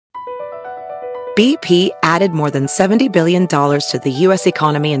BP added more than $70 billion to the U.S.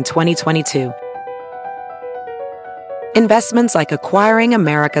 economy in 2022. Investments like acquiring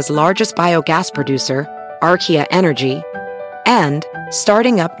America's largest biogas producer, Archaea Energy, and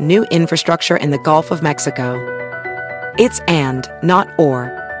starting up new infrastructure in the Gulf of Mexico. It's and, not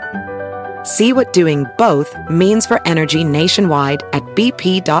or. See what doing both means for energy nationwide at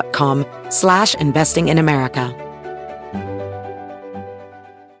bp.com/investing in America.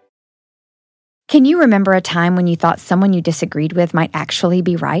 Can you remember a time when you thought someone you disagreed with might actually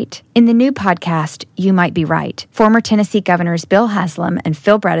be right? In the new podcast, You Might Be Right, former Tennessee Governors Bill Haslam and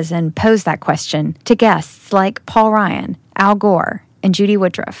Phil Bredesen pose that question to guests like Paul Ryan, Al Gore, and Judy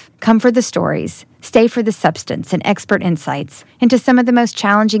Woodruff. Come for the stories, stay for the substance and expert insights into some of the most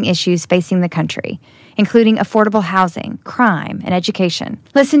challenging issues facing the country, including affordable housing, crime, and education.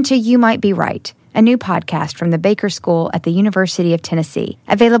 Listen to You Might Be Right, a new podcast from the Baker School at the University of Tennessee,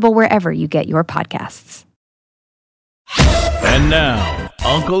 available wherever you get your podcasts. And now,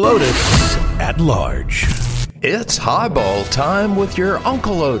 Uncle Otis at Large. It's highball time with your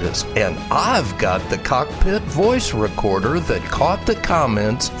Uncle Otis, and I've got the cockpit voice recorder that caught the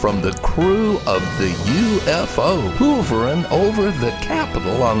comments from the crew of the UFO hoovering over the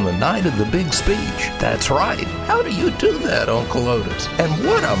Capitol on the night of the big speech. That's right. How do you do that, Uncle Otis? And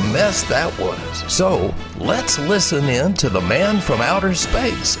what a mess that was. So, let's listen in to the man from outer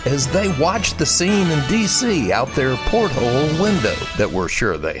space as they watch the scene in D.C. out their porthole window that we're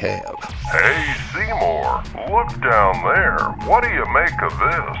sure they have. Hey, Seymour, look down there. What do you make of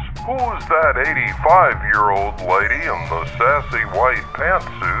this? Who's that 85-year-old lady in the sassy white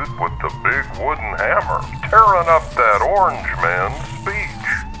pantsuit with the big wooden hammer tearing up that orange man's speech?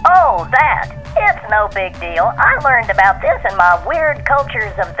 Oh, that. It's no big deal. I learned about this in my Weird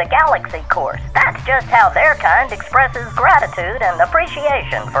Cultures of the Galaxy course. That's just how their kind expresses gratitude and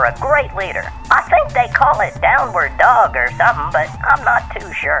appreciation for a great leader. I think they call it downward dog or something, but I'm not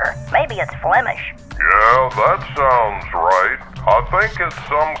too sure. Maybe it's Flemish. Yeah, that sounds right. I think it's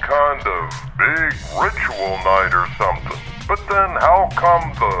some kind of big ritual night or something. But then how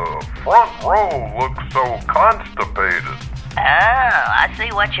come the front row looks so constipated? Oh, I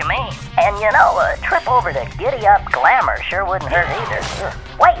see what you mean. And you know, a trip over to Giddy Up Glamour sure wouldn't hurt either.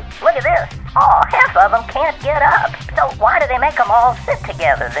 Wait, look at this. Oh, half of them can't get up. So why do they make them all sit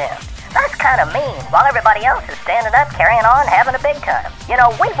together then? That's kind of mean, while everybody else is standing up, carrying on, having a big time. You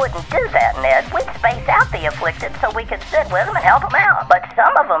know, we wouldn't do that, Ned. We'd space out the afflicted so we could sit with them and help them out. But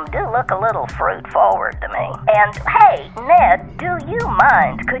some of them do look a little fruit-forward to me. And, hey, Ned, do you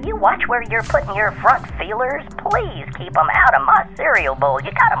mind? Could you watch where you're putting your front feelers? Please keep them out of my cereal bowl.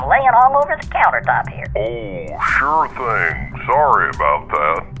 You got them laying all over the countertop here. Oh, sure thing. Sorry about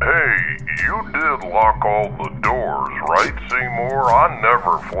that. Hey, you did lock all the doors, right, Seymour? I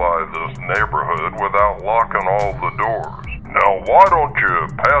never fly this neighborhood without locking all the doors. Now, why don't you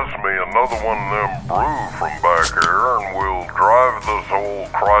pass me another one of them brew from back here and we'll drive this old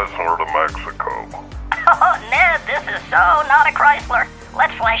Chrysler to Mexico. Oh, Ned, this is so not a Chrysler.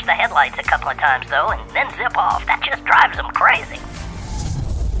 Let's flash the headlights a couple of times, though, and then zip off. That just drives them crazy.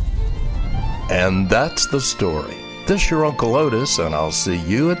 And that's the story. This your Uncle Otis, and I'll see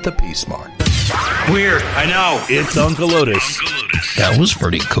you at the Peace Mark. Weird, I know. It's Uncle Otis. That was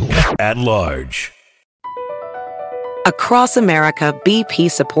pretty cool. At Large. Across America,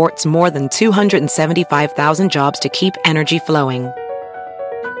 BP supports more than 275,000 jobs to keep energy flowing.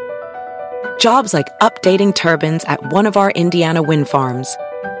 Jobs like updating turbines at one of our Indiana wind farms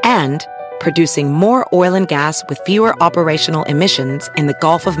and producing more oil and gas with fewer operational emissions in the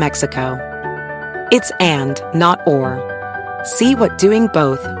Gulf of Mexico. It's and, not or. See what doing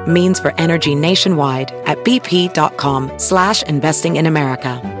both means for energy nationwide at bp.com/investing in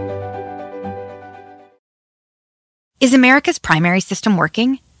America. Is America's primary system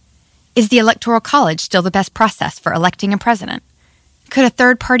working? Is the Electoral College still the best process for electing a president? Could a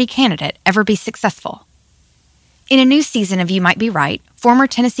third-party candidate ever be successful? In a new season of You Might Be Right, former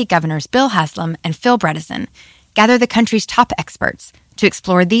Tennessee Governors Bill Haslam and Phil Bredesen gather the country's top experts to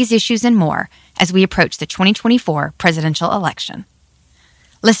explore these issues and more as we approach the 2024 presidential election.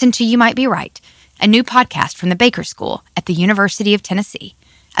 Listen to You Might Be Right, a new podcast from the Baker School at the University of Tennessee,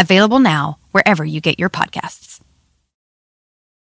 available now wherever you get your podcasts.